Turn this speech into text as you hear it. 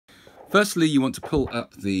Firstly, you want to pull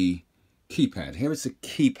up the keypad. Here is the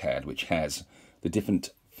keypad, which has the different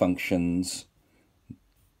functions,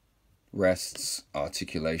 rests,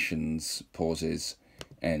 articulations, pauses,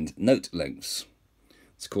 and note lengths.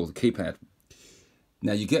 It's called the keypad.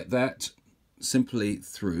 Now you get that simply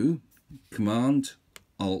through Command,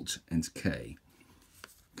 Alt, and K.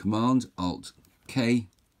 Command, Alt, K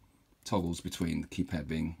toggles between the keypad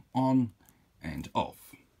being on and off.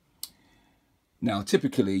 Now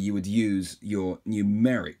typically you would use your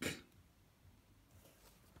numeric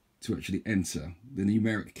to actually enter. The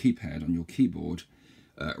numeric keypad on your keyboard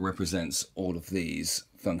represents all of these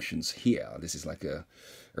functions here. This is like a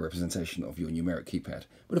representation of your numeric keypad.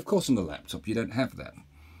 But of course on the laptop you don't have that.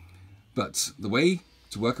 But the way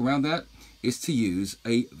to work around that is to use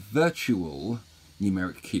a virtual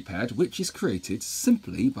numeric keypad, which is created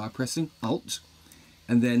simply by pressing Alt,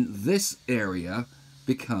 and then this area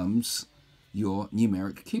becomes your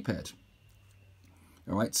numeric keypad.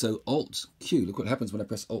 All right, so Alt Q, look what happens when I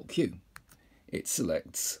press Alt Q. It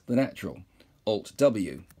selects the natural. Alt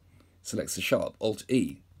W selects the sharp. Alt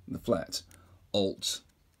E, the flat. Alt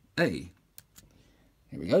A,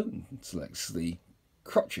 here we go, it selects the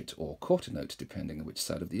crotchet or quarter note, depending on which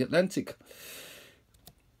side of the Atlantic.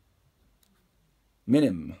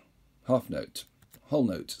 Minim, half note, whole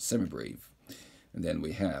note, semibreve. And then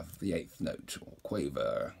we have the eighth note, or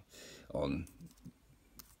quaver, on,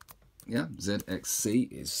 yeah,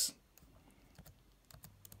 ZXC is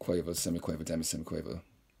quaver, semiquaver, demi-semiquaver.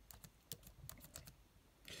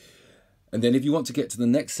 And then if you want to get to the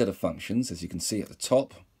next set of functions, as you can see at the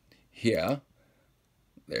top here,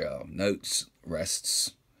 there are notes,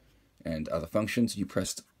 rests, and other functions. You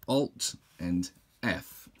pressed Alt and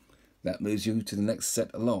F. That moves you to the next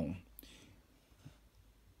set along.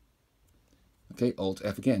 Okay, Alt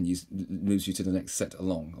F again moves you to the next set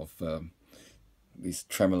along of these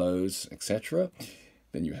tremolos, etc.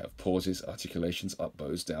 Then you have pauses, articulations, up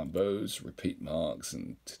bows, down bows, repeat marks,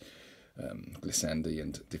 and glissandi,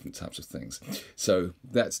 and different types of things. So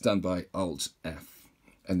that's done by Alt F.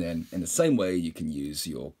 And then in the same way, you can use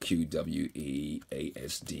your Q, W, E, A,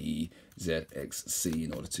 S, D, Z, X, C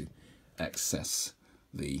in order to access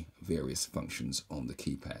the various functions on the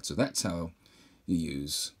keypad. So that's how you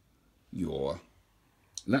use your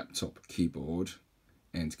laptop keyboard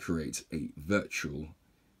and create a virtual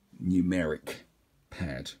numeric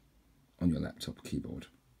pad on your laptop keyboard.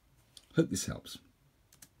 Hope this helps.